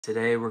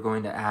Today we're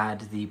going to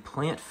add the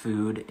plant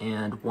food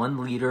and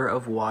 1 liter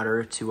of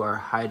water to our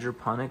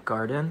hydroponic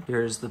garden.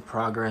 Here's the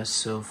progress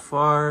so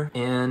far,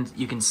 and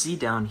you can see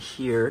down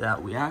here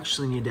that we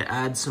actually need to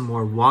add some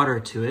more water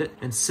to it.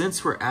 And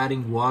since we're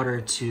adding water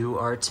to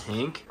our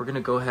tank, we're gonna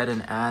go ahead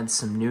and add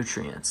some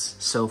nutrients.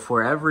 So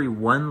for every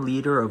 1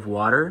 liter of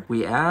water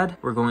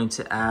we're going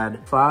to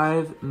add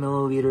 5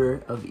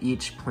 milliliter of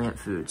each plant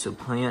food. So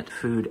plant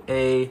food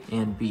A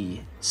and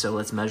B. So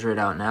let's measure it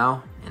out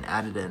now and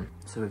add it in.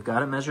 So we've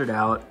got it measured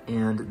out,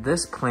 and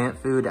this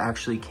plant food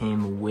actually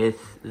came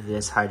with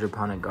this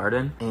hydroponic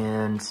garden,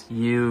 and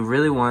you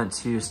really want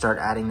to start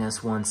adding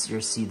this once your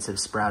seeds have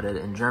sprouted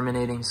and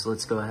germinating. So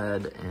let's go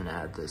ahead and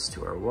add this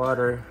to our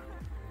water.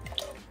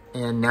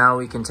 And now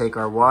we can take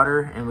our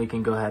water and we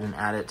can go ahead and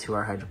add it to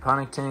our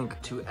hydroponic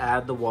tank. To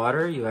add the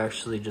water, you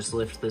actually just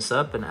lift this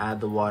up and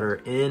add the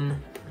water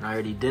in. And I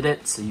already did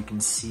it, so you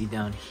can see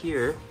down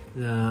here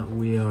that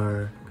we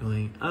are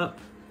going up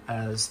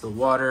as the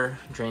water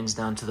drains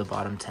down to the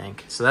bottom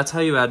tank. So that's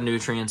how you add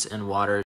nutrients and water.